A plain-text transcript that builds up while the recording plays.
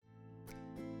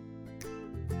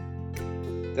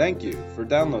Thank you for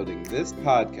downloading this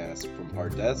podcast from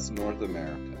Pardes, North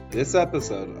America. This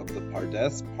episode of the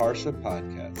Pardes Parsha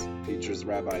podcast features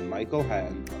Rabbi Michael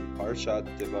Hatton on Parshat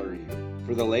Devarim.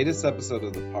 For the latest episode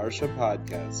of the Parsha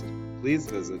podcast, please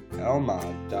visit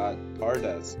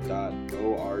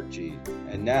elmad.pardes.org.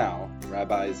 And now,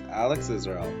 Rabbis Alex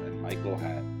Israel and Michael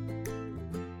Hatton.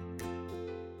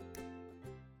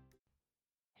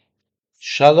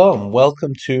 Shalom,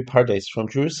 welcome to Pardes from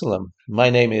Jerusalem. My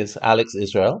name is Alex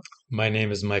Israel. My name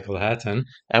is Michael Hatton.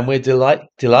 And we're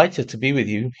delighted to be with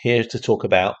you here to talk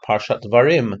about Parshat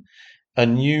Devarim, a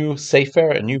new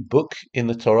sefer, a new book in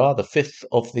the Torah, the fifth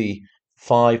of the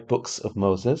 5 books of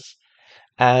Moses.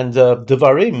 And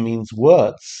Devarim means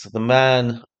words. The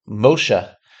man Moshe,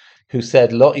 who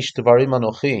said, Lo ish Devarim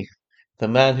anochi, the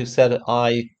man who said,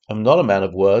 I am not a man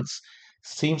of words,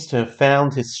 seems to have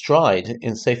found his stride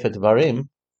in Sefer Devarim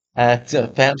and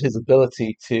found his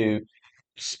ability to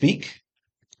speak.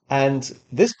 And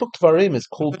this book Devarim is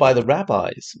called by the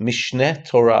rabbis Mishneh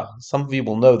Torah. Some of you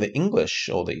will know the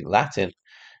English or the Latin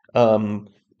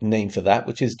name for that,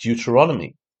 which is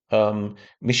Deuteronomy.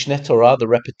 Mishneh Torah, the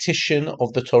repetition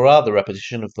of the Torah, the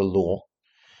repetition of the law.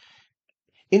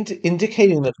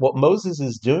 Indicating that what Moses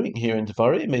is doing here in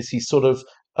Devarim is he's sort of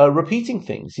repeating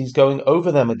things. He's going over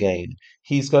them again.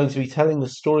 He's going to be telling the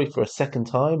story for a second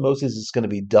time. Moses is going to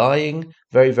be dying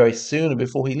very, very soon, and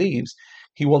before he leaves,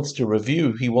 he wants to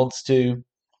review. He wants to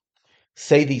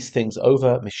say these things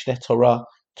over, Mishneh Torah,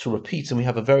 to repeat, and we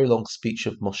have a very long speech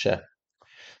of Moshe.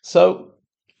 So,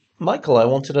 Michael, I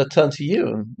wanted to turn to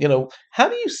you, and how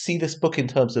do you see this book in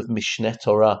terms of Mishneh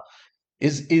Torah?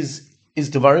 Is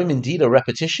Devarim indeed a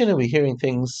repetition? Are we hearing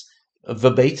things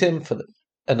verbatim for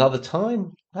another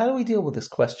time? How do we deal with this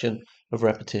question of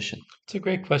repetition? It's a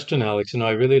great question, Alex.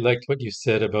 I really liked what you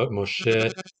said about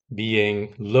Moshe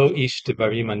being Lo ish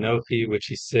Devarim anochi, which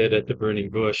he said at the burning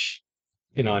bush.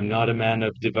 I'm not a man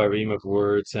of Devarim, of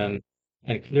words, and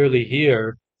clearly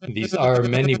here, these are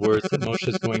many words that Moshe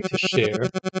is going to share.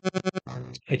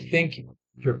 I think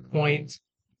your point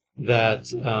that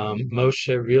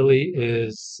Moshe really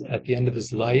is at the end of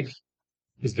his life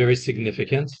is very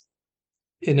significant.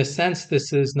 In a sense,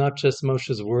 this is not just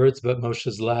Moshe's words, but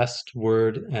Moshe's last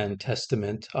word and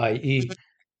testament, i.e.,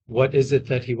 what is it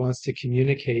that he wants to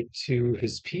communicate to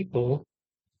his people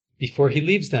before he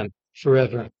leaves them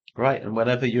forever? Right, and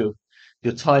whenever your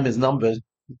time is numbered,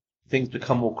 things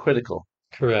become more critical.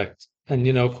 Correct. And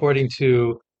according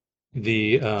to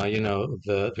the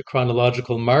the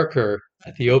chronological marker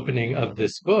at the opening of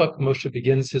this book, Moshe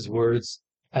begins his words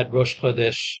at Rosh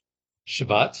Chodesh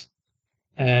Shvat,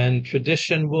 and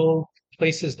tradition will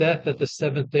place his death at the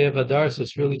 7th day of Adar, so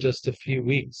it's really just a few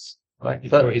weeks. Right,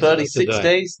 36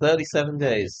 days, 37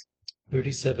 days.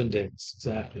 37 days,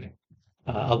 exactly.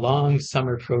 A long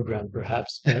summer program,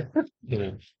 perhaps, but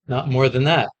not more than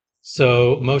that.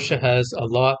 So Moshe has a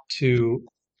lot to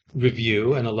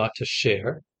review and a lot to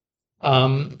share.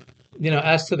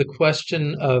 As to the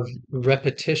question of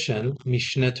repetition,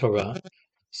 Mishneh Torah,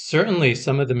 certainly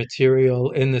some of the material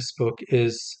in this book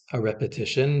is a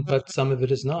repetition, but some of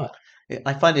it is not.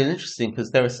 I find it interesting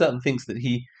because there are certain things that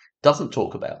he doesn't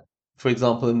talk about. For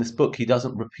example, in this book, he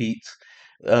doesn't repeat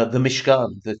the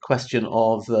Mishkan, the question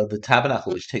of the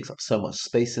tabernacle, which takes up so much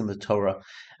space in the Torah.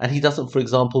 And he doesn't, for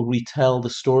example, retell the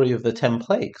story of the 10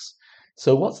 plagues.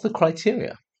 So what's the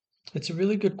criteria? It's a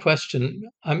really good question.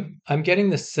 I'm getting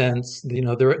the sense,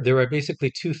 there are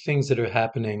basically two things that are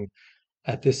happening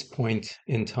at this point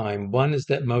in time. One is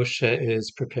that Moshe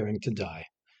is preparing to die.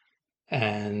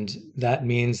 And that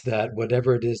means that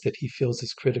whatever it is that he feels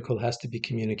is critical has to be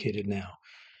communicated now.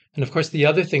 And of course, the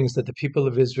other thing is that the people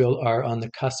of Israel are on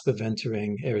the cusp of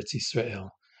entering Eretz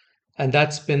Israel. And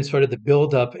that's been sort of the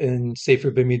build-up in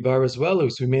Sefer Bamidbar as well,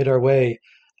 as we made our way.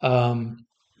 Parshat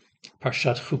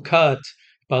Chukat,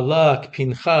 Balak,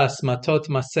 Pinchas, Matot,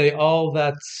 Maseh, all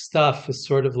that stuff is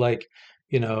sort of like,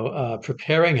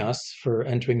 preparing us for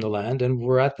entering the land. And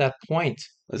we're at that point.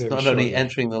 It's not only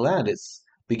entering the land, it's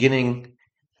beginning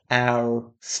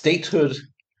our statehood,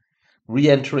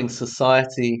 re-entering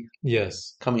society.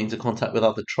 Yes. Coming into contact with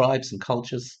other tribes and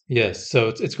cultures. Yes.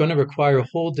 So it's going to require a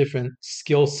whole different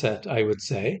skill set, I would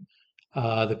say.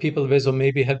 The people of Israel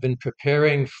maybe have been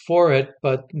preparing for it,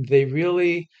 but they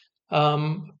really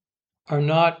are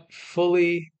not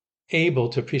fully able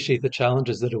to appreciate the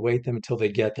challenges that await them until they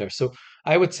get there. So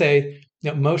I would say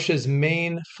Moshe's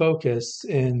main focus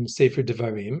in Sefer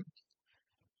Devarim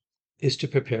is to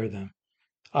prepare them,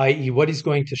 i.e., what he's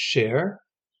going to share,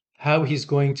 how he's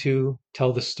going to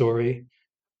tell the story,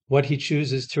 what he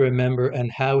chooses to remember, and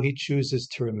how he chooses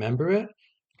to remember it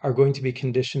are going to be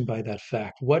conditioned by that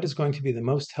fact. What is going to be the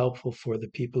most helpful for the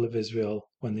people of Israel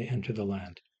when they enter the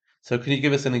land? So can you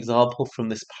give us an example from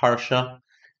this parsha?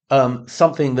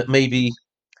 Something that maybe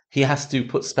he has to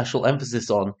put special emphasis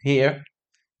on here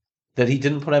that he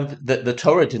didn't that the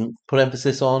Torah didn't put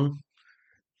emphasis on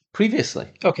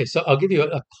previously. Okay, so I'll give you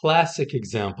a classic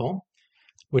example,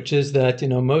 which is that,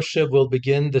 Moshe will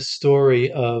begin the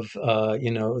story of,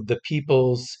 the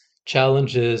people's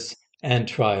challenges and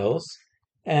trials.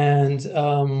 And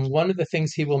one of the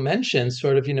things he will mention,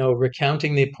 sort of,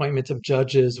 recounting the appointment of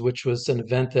judges, which was an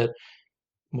event that,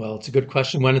 well, it's a good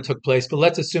question when it took place, but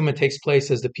let's assume it takes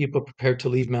place as the people prepare to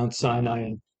leave Mount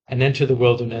Sinai and enter the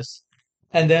wilderness.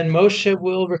 And then Moshe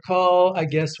will recall, I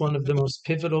guess, one of the most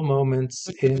pivotal moments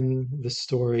in the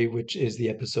story, which is the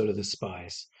episode of the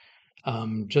spies.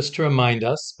 Just to remind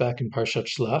us, back in Parshat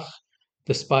Shlach,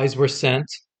 the spies were sent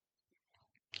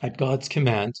at God's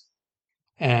command,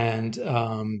 and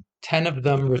 10 of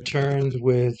them returned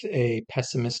with a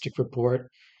pessimistic report.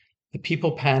 The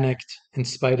people panicked in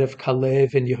spite of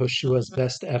Kalev and Yehoshua's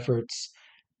best efforts.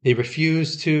 They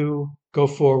refused to go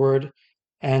forward,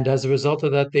 and as a result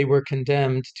of that, they were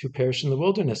condemned to perish in the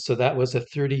wilderness. So that was a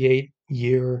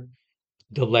 38-year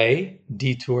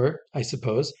detour, I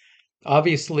suppose.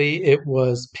 Obviously, it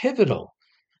was pivotal,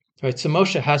 right? So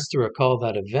Moshe has to recall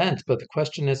that event, but the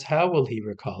question is, how will he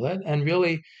recall it? And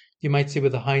really, you might say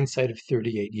with a hindsight of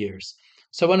 38 years.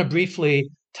 So I want to briefly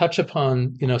touch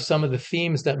upon, some of the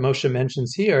themes that Moshe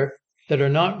mentions here that are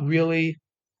not really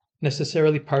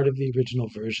necessarily part of the original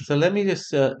version. So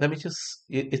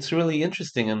it's really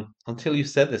interesting. And until you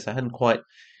said this, I hadn't quite.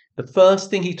 The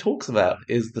first thing he talks about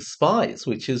is the spies,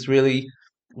 which is really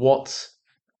what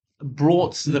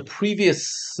brought the previous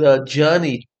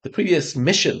journey, the previous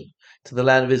mission to the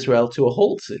land of Israel to a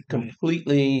halt. It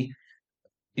completely,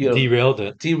 Derailed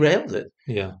it.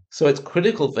 Yeah. So it's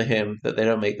critical for him that they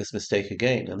don't make this mistake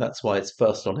again, and that's why it's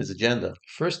first on his agenda.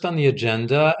 First on the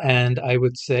agenda, and I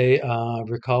would say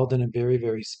recalled in a very,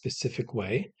 very specific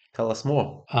way. Tell us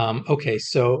more. Okay,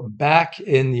 so back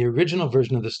in the original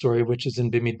version of the story, which is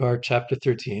in Bimidbar chapter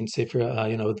 13,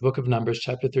 the book of Numbers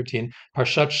chapter 13,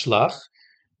 Parshat Shlach,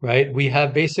 right? We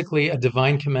have basically a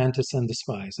divine command to send the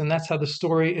spies, and that's how the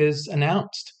story is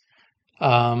announced.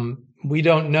 We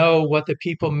don't know what the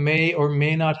people may or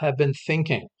may not have been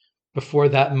thinking before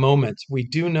that moment. We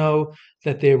do know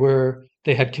that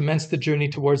they had commenced the journey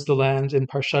towards the land in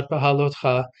Parshat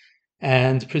Bahalotcha,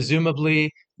 and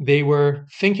presumably they were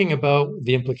thinking about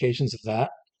the implications of that.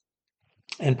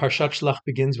 And Parshat Shlach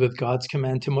begins with God's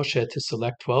command to Moshe to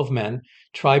select 12 men,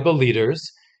 tribal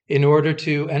leaders, in order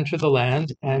to enter the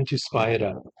land and to spy it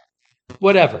out.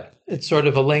 Whatever. It's sort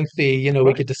of a lengthy,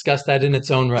 we could discuss that in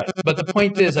its own right. But the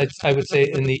point is, I would say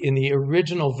in the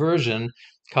original version,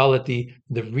 call it the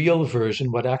real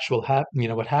version, what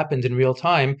happened in real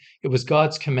time, it was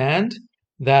God's command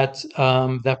that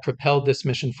propelled this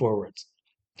mission forwards.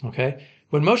 Okay?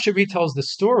 When Moshe retells the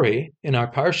story in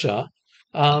our Parsha,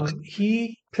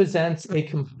 he presents a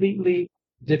completely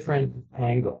different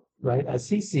angle, right? As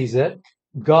he sees it,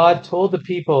 God told the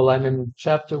people, I'm in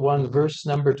chapter 1, verse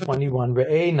number 21,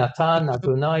 Re'ei natan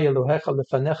Adonai Elohecha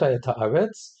lefanecha et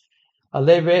haaretz,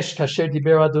 alei resh kasher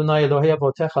diber Adonai Elohei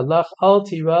avotecha lach, al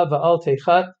tira va'al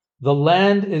teichat, the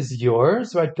land is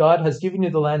yours, right? God has given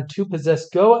you the land to possess.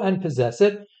 Go and possess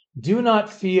it. Do not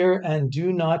fear and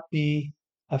do not be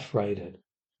affrighted.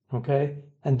 Okay?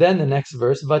 And then the next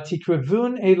verse,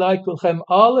 Vatikrivun elai kulchem,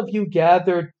 all of you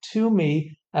gathered to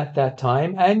me at that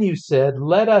time, and you said,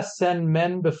 let us send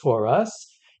men before us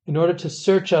in order to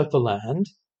search out the land.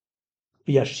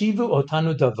 Yashivu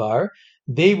otanu davar,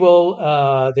 they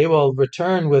will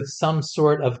return with some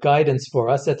sort of guidance for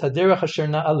us. Et haderech asher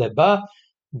na'aleba,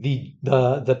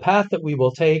 the path that we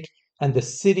will take and the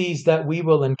cities that we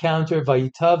will encounter.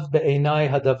 Vayitav be'enai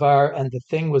hadavar, and the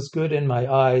thing was good in my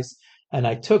eyes. And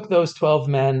I took those 12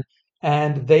 men,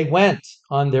 and they went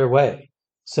on their way.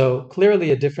 So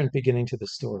clearly a different beginning to the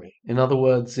story. In other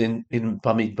words, in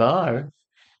Bamidbar,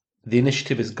 the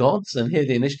initiative is God's, and here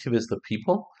the initiative is the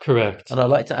people. Correct. And I'd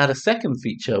like to add a second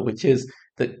feature, which is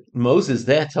that Moses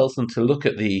there tells them to look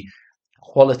at the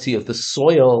quality of the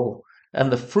soil and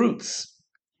the fruits.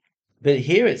 But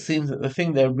here it seems that the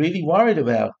thing they're really worried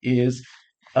about is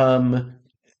the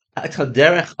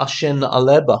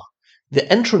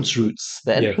entrance routes,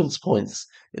 the entrance points.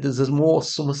 It is a more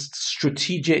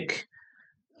strategic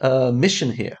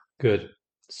mission here. Good.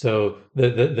 So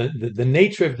the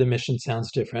nature of the mission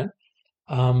sounds different,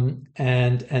 and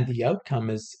the outcome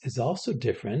is also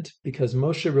different, because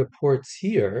Moshe reports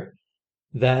here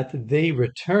that they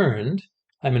returned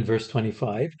I'm in verse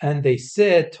 25. And they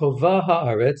said, Tova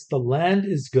haaretz, the land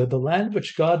is good. The land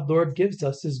which God, Lord, gives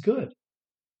us is good.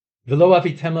 V'lo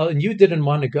avitem la, and you didn't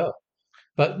want to go.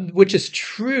 But which is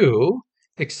true,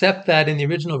 except that in the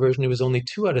original version, it was only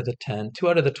 2 out of the 10, 2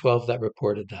 out of the 12 that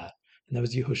reported that. And that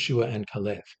was Yehoshua and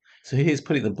Caleb. So he's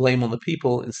putting the blame on the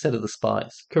people instead of the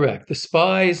spies. Correct. The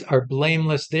spies are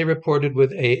blameless. They returned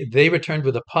with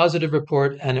a positive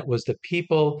report, and it was the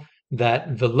people that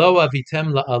velo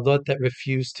avitem la'alot that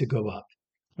refused to go up.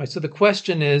 Right. So the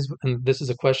question is, and this is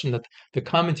a question that the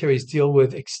commentaries deal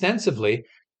with extensively,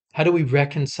 how do we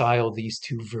reconcile these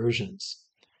two versions?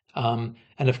 And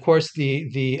of course,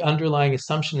 the underlying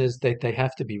assumption is that they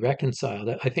have to be reconciled.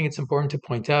 I think it's important to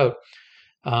point out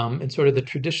in sort of the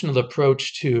traditional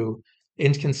approach to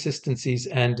inconsistencies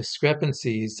and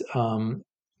discrepancies,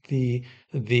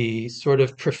 the sort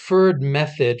of preferred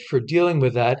method for dealing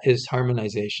with that is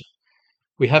harmonization.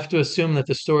 We have to assume that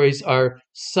the stories are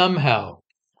somehow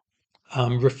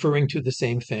referring to the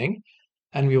same thing,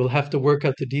 and we will have to work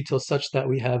out the details such that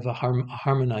we have a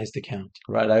harmonized account.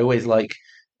 Right. I always like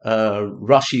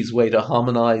Rashi's way to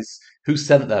harmonize who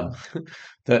sent them.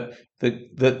 that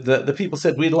the people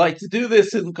said we'd like to do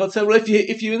this, and God said, well,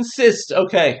 if you insist,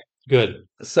 okay. Good.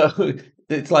 So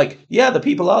it's like, yeah, the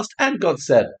people asked and God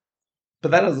said, but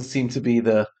that doesn't seem to be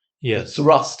the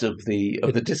thrust of the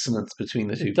dissonance between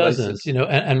the two doesn't, places.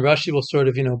 And Rashi will sort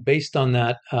of, based on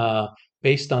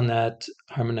that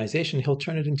harmonization, he'll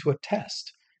turn it into a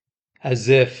test, as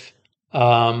if,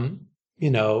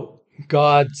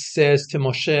 God says to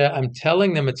Moshe, I'm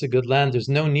telling them it's a good land. There's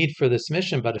no need for this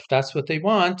mission, but if that's what they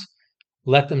want,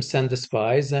 let them send the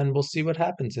spies and we'll see what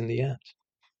happens in the end.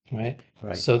 Right.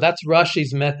 So that's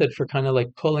Rashi's method for kind of like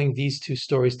pulling these two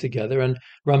stories together, and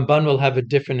Ramban will have a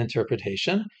different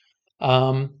interpretation.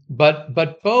 But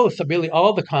both, really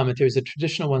all the commentaries, the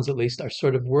traditional ones at least, are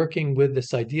sort of working with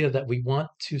this idea that we want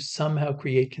to somehow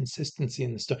create consistency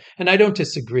in the story. And I don't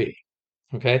disagree.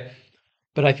 Okay.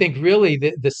 But I think really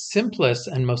the simplest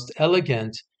and most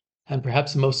elegant and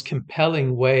perhaps most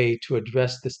compelling way to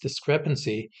address this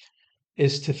discrepancy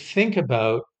is to think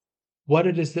about what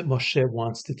it is that Moshe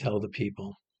wants to tell the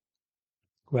people.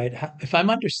 Right? If I'm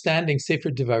understanding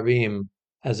Sefer Devarim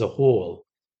as a whole,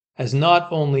 as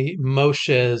not only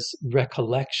Moshe's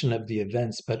recollection of the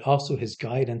events, but also his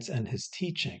guidance and his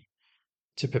teaching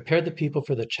to prepare the people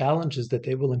for the challenges that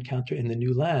they will encounter in the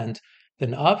new land,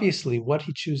 then obviously what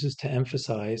he chooses to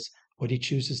emphasize, what he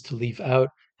chooses to leave out,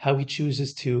 how he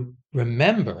chooses to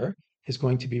remember is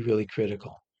going to be really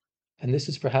critical. And this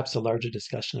is perhaps a larger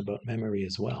discussion about memory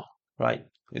as well. Right.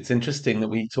 It's interesting that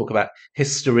we talk about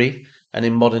history, and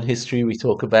in modern history we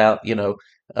talk about,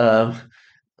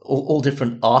 all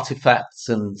different artifacts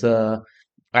and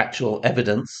actual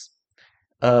evidence.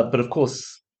 But of course,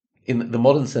 in the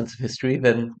modern sense of history,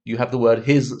 then you have the word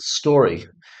his story,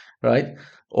 right?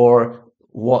 Or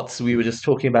what we were just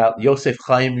talking about, Yosef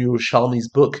Chaim Yerushalmi's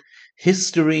book,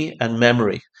 History and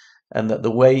Memory, and that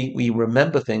the way we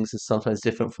remember things is sometimes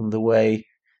different from the way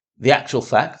the actual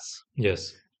facts.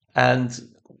 Yes. And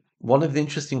one of the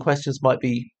interesting questions might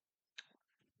be,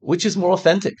 which is more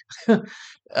authentic?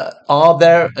 Are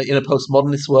there, in a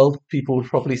postmodernist world, people would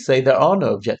probably say there are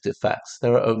no objective facts.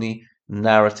 There are only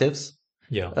narratives.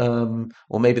 Yeah.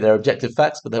 Or maybe they're objective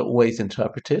facts, but they're always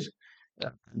interpreted.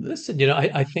 Listen,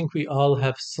 I think we all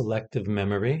have selective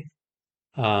memory.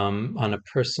 On a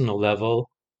personal level,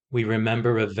 we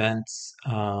remember events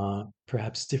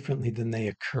perhaps differently than they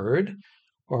occurred,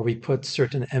 or we put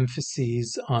certain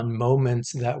emphases on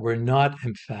moments that were not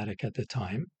emphatic at the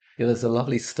time. There's a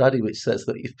lovely study which says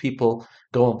that if people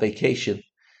go on vacation,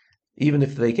 even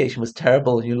if the vacation was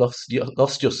terrible and you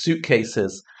lost your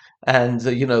suitcases, and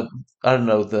I don't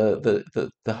know,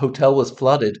 the hotel was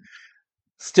flooded,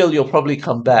 still you'll probably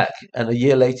come back, and a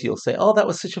year later you'll say, "Oh, that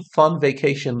was such a fun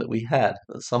vacation that we had."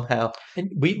 That somehow, and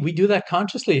we do that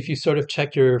consciously. If you sort of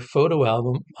check your photo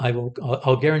album,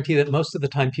 I'll guarantee that most of the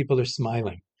time people are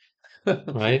smiling.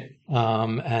 Right.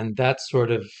 And that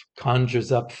sort of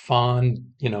conjures up fond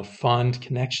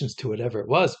connections to whatever it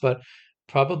was. But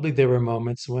probably there were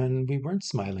moments when we weren't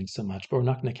smiling so much, but we're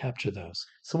not going to capture those.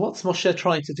 So what's Moshe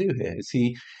trying to do here?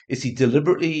 Is he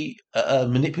deliberately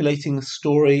manipulating the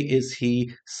story? Is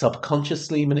he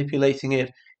subconsciously manipulating it?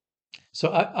 So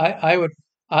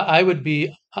I would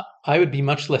be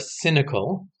much less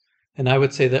cynical, and I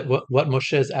would say that what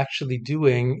Moshe is actually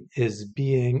doing is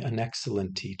being an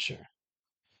excellent teacher.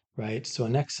 Right? So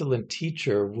an excellent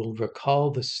teacher will recall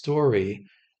the story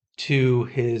to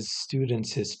his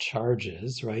students, his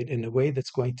charges, right, in a way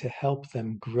that's going to help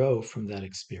them grow from that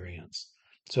experience.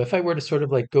 So if I were to sort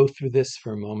of like go through this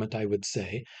for a moment, I would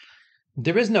say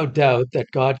there is no doubt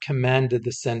that God commanded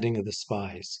the sending of the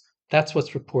spies. That's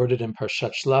what's reported in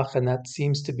Parshat Shlach, and that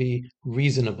seems to be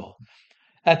reasonable.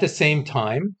 At the same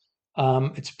time,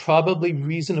 it's probably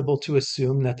reasonable to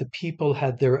assume that the people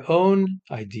had their own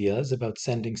ideas about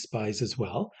sending spies as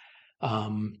well.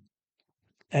 Um,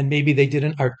 and maybe they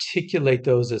didn't articulate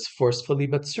those as forcefully,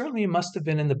 but certainly it must have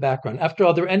been in the background. After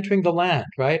all, they're entering the land,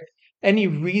 right? Any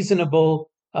reasonable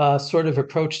sort of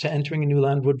approach to entering a new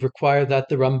land would require that.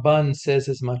 The Ramban says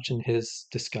as much in his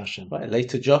discussion. Right.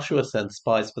 Later, Joshua sent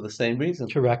spies for the same reason.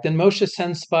 Correct. And Moshe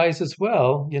sends spies as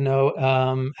well,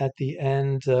 at the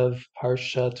end of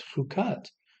Parshat Chukat,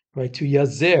 right, to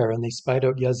Yazer, and they spied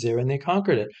out Yazer and they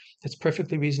conquered it. It's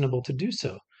perfectly reasonable to do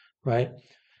so, right?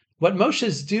 What Moshe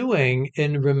is doing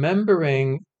in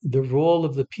remembering the role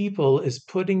of the people is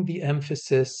putting the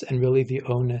emphasis and really the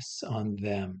onus on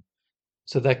them,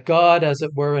 so that God, as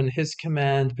it were, in his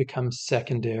command becomes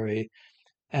secondary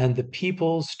and the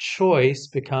people's choice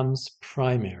becomes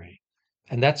primary.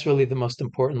 And that's really the most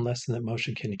important lesson that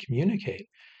Moshe can communicate,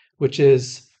 which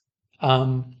is,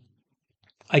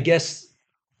 I guess,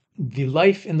 the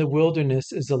life in the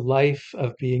wilderness is a life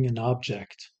of being an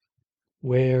object,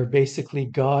 where basically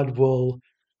God will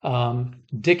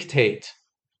dictate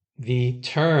the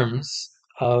terms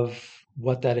of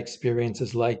what that experience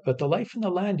is like. But the life in the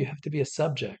land, you have to be a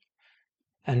subject.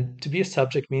 And to be a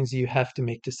subject means you have to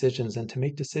make decisions. And to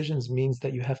make decisions means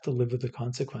that you have to live with the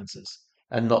consequences.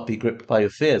 And not be gripped by your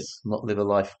fears, not live a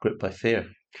life gripped by fear.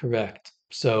 Correct.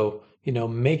 So,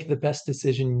 make the best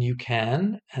decision you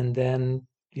can. And then,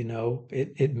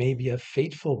 it may be a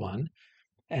fateful one.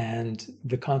 And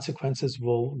the consequences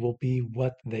will be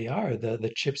what they are.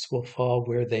 The chips will fall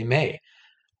where they may.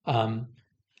 Um,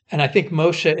 and I think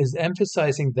Moshe is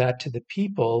emphasizing that to the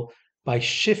people by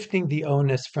shifting the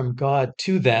onus from God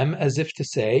to them, as if to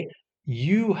say,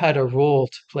 you had a role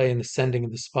to play in the sending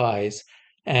of the spies.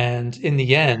 And in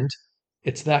the end,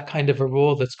 it's that kind of a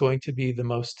role that's going to be the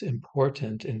most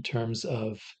important in terms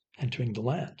of entering the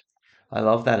land. I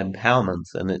love that empowerment,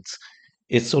 and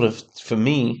it's sort of, for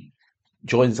me,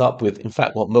 joins up with, in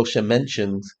fact, what Moshe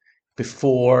mentioned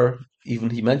before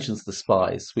even he mentions the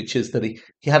spies, which is that he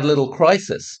had a little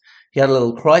crisis. He had a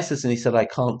little crisis and he said, I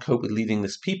can't cope with leading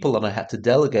this people and I had to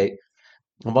delegate.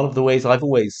 And one of the ways I've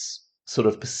always sort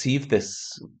of perceived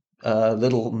this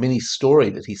little mini story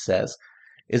that he says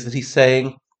is that he's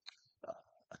saying,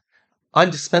 I'm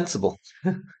dispensable.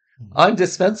 I'm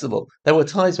dispensable. There were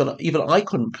times when even I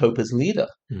couldn't cope as leader.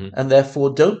 Mhm. And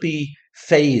therefore, don't be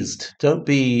phased, don't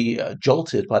be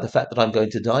jolted by the fact that I'm going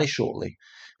to die shortly.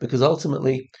 Because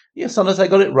ultimately, sometimes I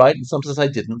got it right and sometimes I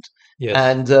didn't. Yes.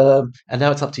 And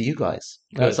now it's up to you guys.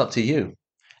 Now it's Good. up to you.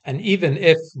 And even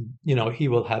if, he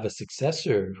will have a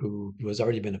successor who has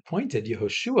already been appointed,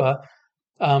 Yehoshua,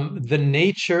 the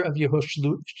nature of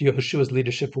Yehoshua's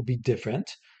leadership will be different.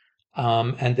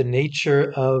 And the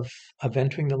nature of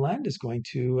entering the land is going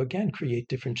to, again, create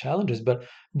different challenges. But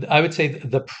I would say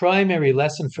the primary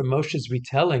lesson from Moshe's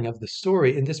retelling of the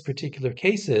story in this particular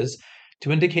case is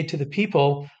to indicate to the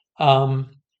people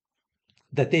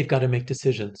that they've got to make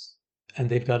decisions and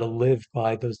they've got to live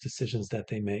by those decisions that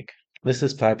they make. This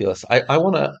is fabulous. I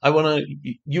wanna.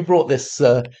 You brought this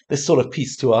sort of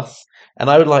piece to us,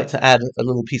 and I would like to add a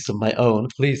little piece of my own.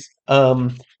 Please.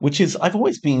 Which is I've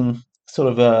always been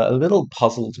sort of a little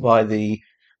puzzled by the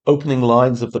opening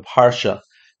lines of the Parsha,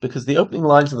 because the opening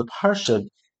lines of the Parsha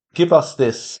give us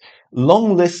this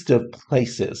long list of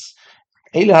places.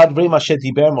 Ele hadvarim asher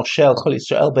diber Moshe el kol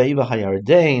Yisrael be'eva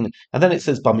hayarden, and then it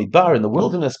says Bamidbar in the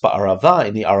wilderness, Ba'arava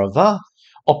in the Arava,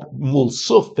 op mul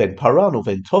Suf ben Paran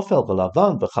uven Tofel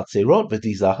v'Lavan v'Chatzerot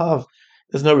v'Dizahav.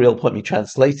 There's no real point me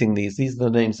translating these. These are the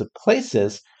names of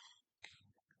places.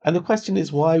 And the question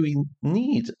is why we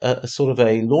need a sort of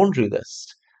a laundry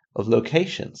list of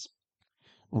locations.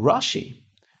 Rashi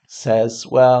says,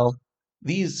 well,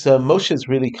 these Moshe is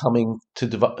really coming to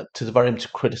Devarim to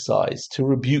criticize, to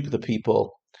rebuke the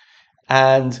people,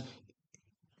 and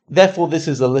therefore this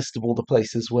is a list of all the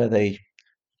places where they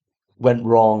went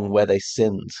wrong, where they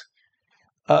sinned,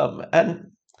 and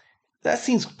that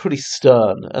seems pretty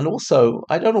stern. And also,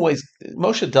 I don't always.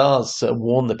 Moshe does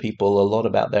warn the people a lot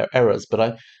about their errors, but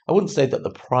I wouldn't say that the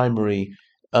primary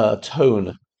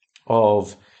tone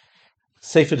of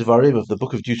Sefer Devarim, of the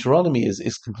book of Deuteronomy,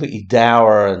 is completely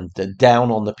dour and down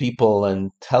on the people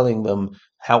and telling them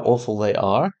how awful they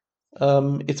are.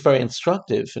 It's very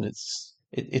instructive, and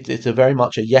it's a very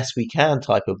much a yes we can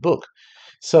type of book.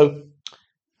 So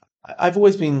I've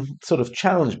always been sort of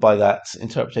challenged by that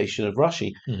interpretation of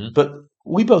Rashi. Mhm. But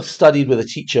we both studied with a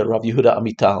teacher, Rav Yehuda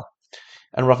Amital,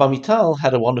 and Rav Amital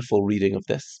had a wonderful reading of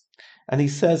this, and he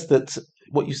says that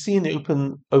what you see in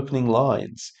the opening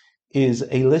lines is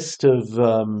a list of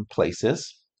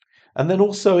places, and then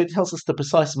also it tells us the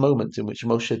precise moment in which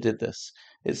Moshe did this.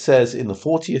 It says in the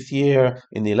 40th year,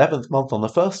 in the 11th month, on the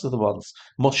first of the months,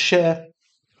 Moshe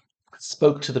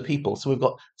spoke to the people. So we've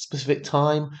got specific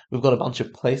time, we've got a bunch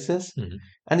of places, Mhm.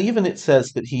 and even it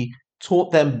says that he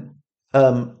taught them.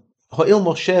 Ho'il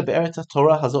Moshe be'eret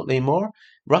Torah hazot leimor.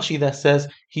 Rashi there says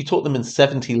he taught them in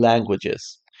 70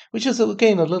 languages, which is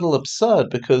again a little absurd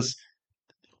because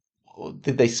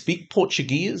did they speak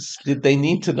Portuguese? Did they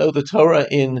need to know the Torah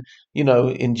in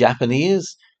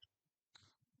Japanese?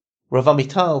 Rav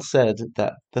Amital said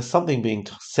that there's something being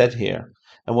said here,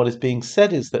 and what is being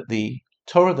said is that the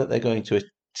Torah that they're going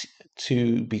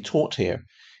to be taught here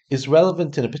is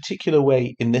relevant in a particular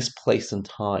way in this place and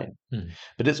time, Mhm.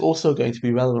 but it's also going to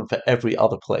be relevant for every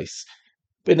other place,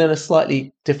 but in a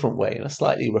slightly different way, in a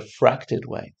slightly refracted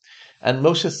way. And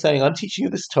Moshe is saying, I'm teaching you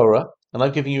this Torah, and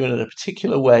I'm giving you it in a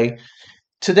particular way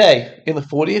today, in the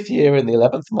 40th year, in the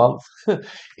 11th month,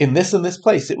 in this and this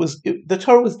place. The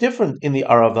Torah was different in the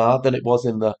Arava than it was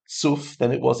in the Suf,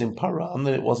 than it was in Paran,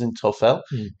 than it was in Tofel.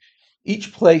 Mm.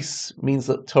 Each place means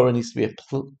that Torah needs to be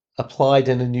applied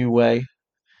in a new way.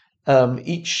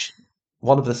 Each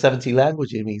one of the 70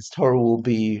 languages means Torah will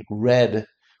be read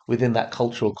within that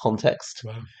cultural context.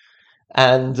 Wow.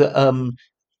 And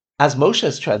as Moshe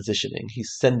is transitioning,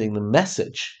 he's sending the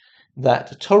message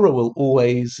that Torah will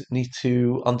always need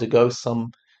to undergo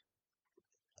some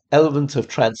element of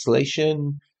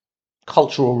translation,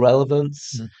 cultural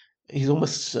relevance. Mm. He's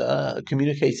almost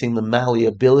communicating the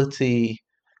malleability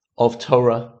of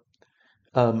Torah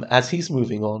as he's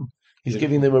moving on. He's Beautiful.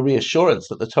 giving them a reassurance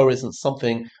that the Torah isn't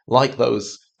something like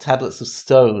those tablets of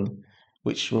stone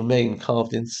which remain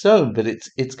carved in stone, but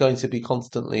it's going to be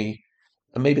constantly,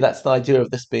 and maybe that's the idea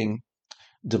of this being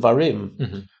Devarim,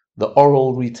 Mhm. the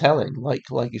oral retelling, like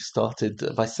you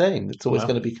started by saying. It's always Wow.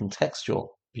 going to be contextual.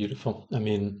 Beautiful. I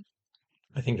mean,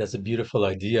 I think that's a beautiful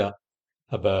idea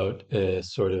about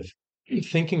sort of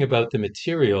thinking about the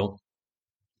material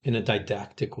in a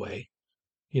didactic way,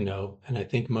 and I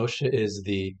think Moshe is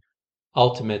the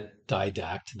ultimate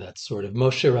didact. That's sort of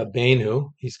Moshe Rabbeinu.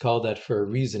 He's called that for a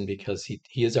reason because he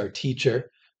is our teacher.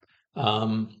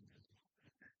 Um,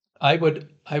 I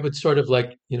would sort of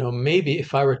like, maybe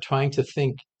if I were trying to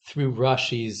think through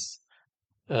Rashi's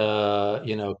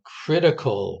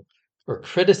critical or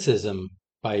criticism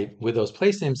with those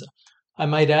place names, I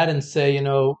might add and say,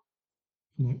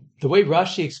 the way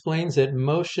Rashi explains it,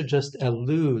 Moshe just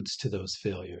alludes to those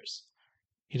failures.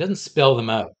 He doesn't spell them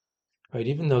out, right?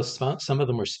 Even though some of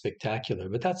them were spectacular,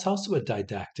 but that's also a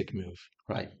didactic move,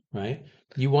 Right. right?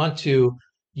 You want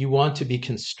to be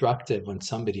constructive when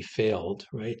somebody failed,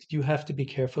 right? You have to be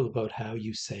careful about how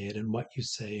you say it and what you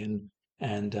say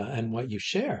and what you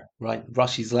share. Right.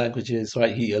 Rashi's languages,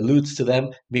 right? He alludes to them,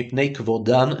 Mipnei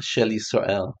kvodan shel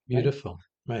Yisrael, right? Beautiful,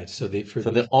 right? So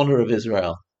For the honor of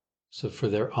Israel. so for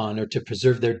their honor, to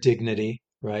preserve their dignity,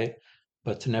 right?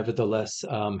 But to nevertheless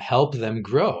help them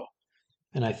grow.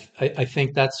 And I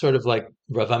think that's sort of like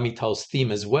Rav Amital's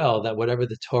theme as well, that whatever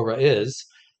the Torah is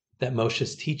that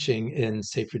Moshe's teaching in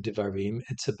Sefer Devarim,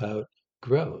 it's about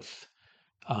growth.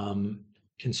 Um,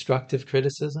 Constructive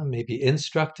criticism, maybe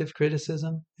instructive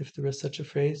criticism, if there is such a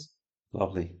phrase.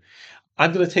 Lovely.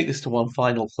 I'm going to take this to one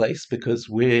final place because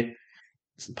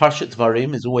Parshat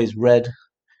Dvarim is always read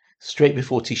straight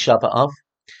before Tisha B'Av.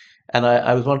 And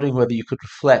I was wondering whether you could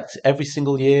reflect every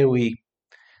single year we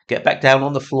get back down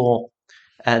on the floor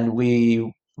and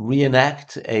we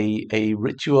reenact a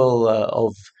ritual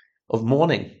of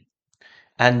mourning.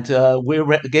 And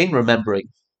again remembering.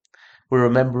 We're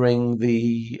remembering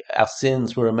our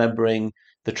sins. We're remembering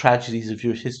the tragedies of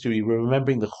Jewish history. We're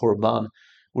remembering the Churban.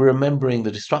 We're remembering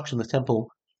the destruction of the temple,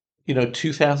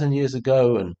 2,000 years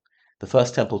ago, and the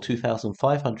first temple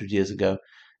 2,500 years ago.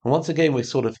 And once again, we're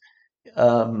sort of,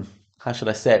 how should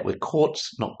I say it?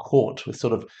 Not caught, we're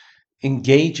sort of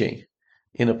engaging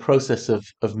in a process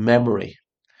of memory.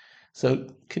 So,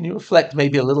 can you reflect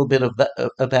maybe a little bit of that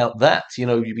about that?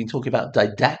 You've been talking about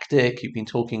didactic. You've been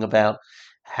talking about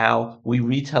how we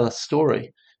retell a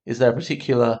story. Is there a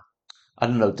particular, I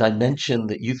don't know, dimension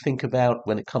that you think about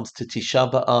when it comes to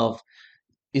Tisha B'Av?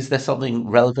 Is there something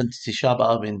relevant to Tisha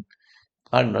B'Av in,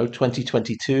 I don't know,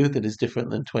 2022 that is different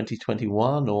than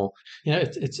 2021? Or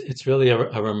It's really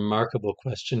a remarkable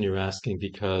question you're asking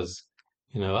because,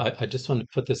 I just want to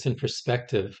put this in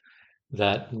perspective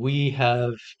that we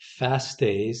have fast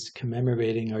days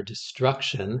commemorating our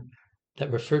destruction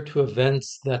that refer to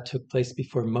events that took place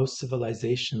before most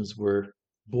civilizations were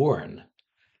born.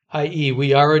 i.e.,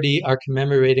 we already are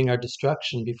commemorating our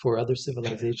destruction before other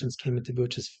civilizations came into being,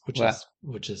 Wow.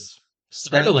 which is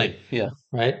startling, Yeah.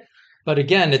 right? But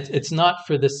again, it's not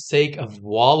for the sake of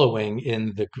wallowing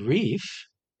in the grief.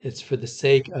 It's for the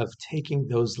sake of taking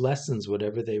those lessons,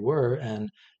 whatever they were, and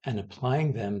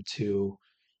applying them to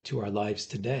our lives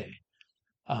today.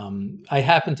 I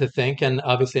happen to think, and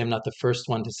obviously I'm not the first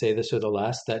one to say this or the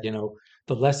last, that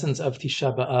the lessons of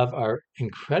Tisha B'Av are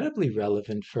incredibly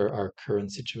relevant for our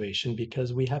current situation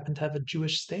because we happen to have a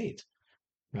Jewish state,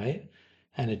 right?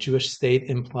 And a Jewish state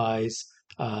implies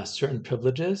certain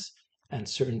privileges and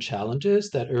certain challenges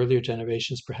that earlier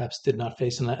generations perhaps did not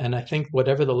face. And I think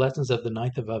whatever the lessons of the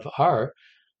Ninth of Av are,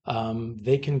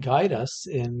 they can guide us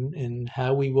in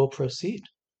how we will proceed.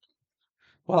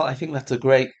 Well, I think that's a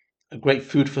great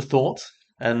food for thought,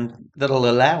 and that'll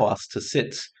allow us to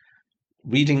sit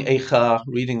reading Eicha,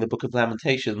 reading the Book of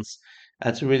Lamentations,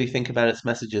 and to really think about its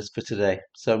messages for today.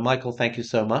 So, Michael, thank you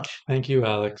so much. Thank you,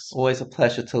 Alex. Always a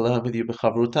pleasure to learn with you,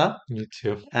 B'chavruta. You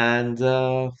too. And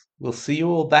we'll see you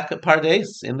all back at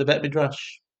Pardes in the Bet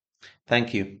Midrash.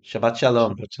 Thank you. Shabbat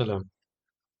Shalom. Shabbat Shalom.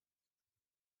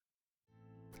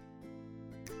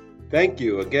 Thank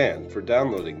you again for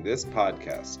downloading this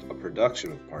podcast, a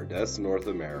production of Pardes North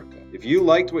America. If you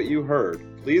liked what you heard,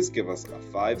 please give us a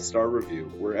 5-star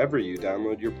review wherever you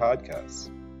download your podcasts.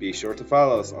 Be sure to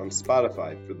follow us on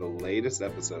Spotify for the latest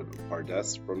episode of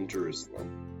Pardes from Jerusalem.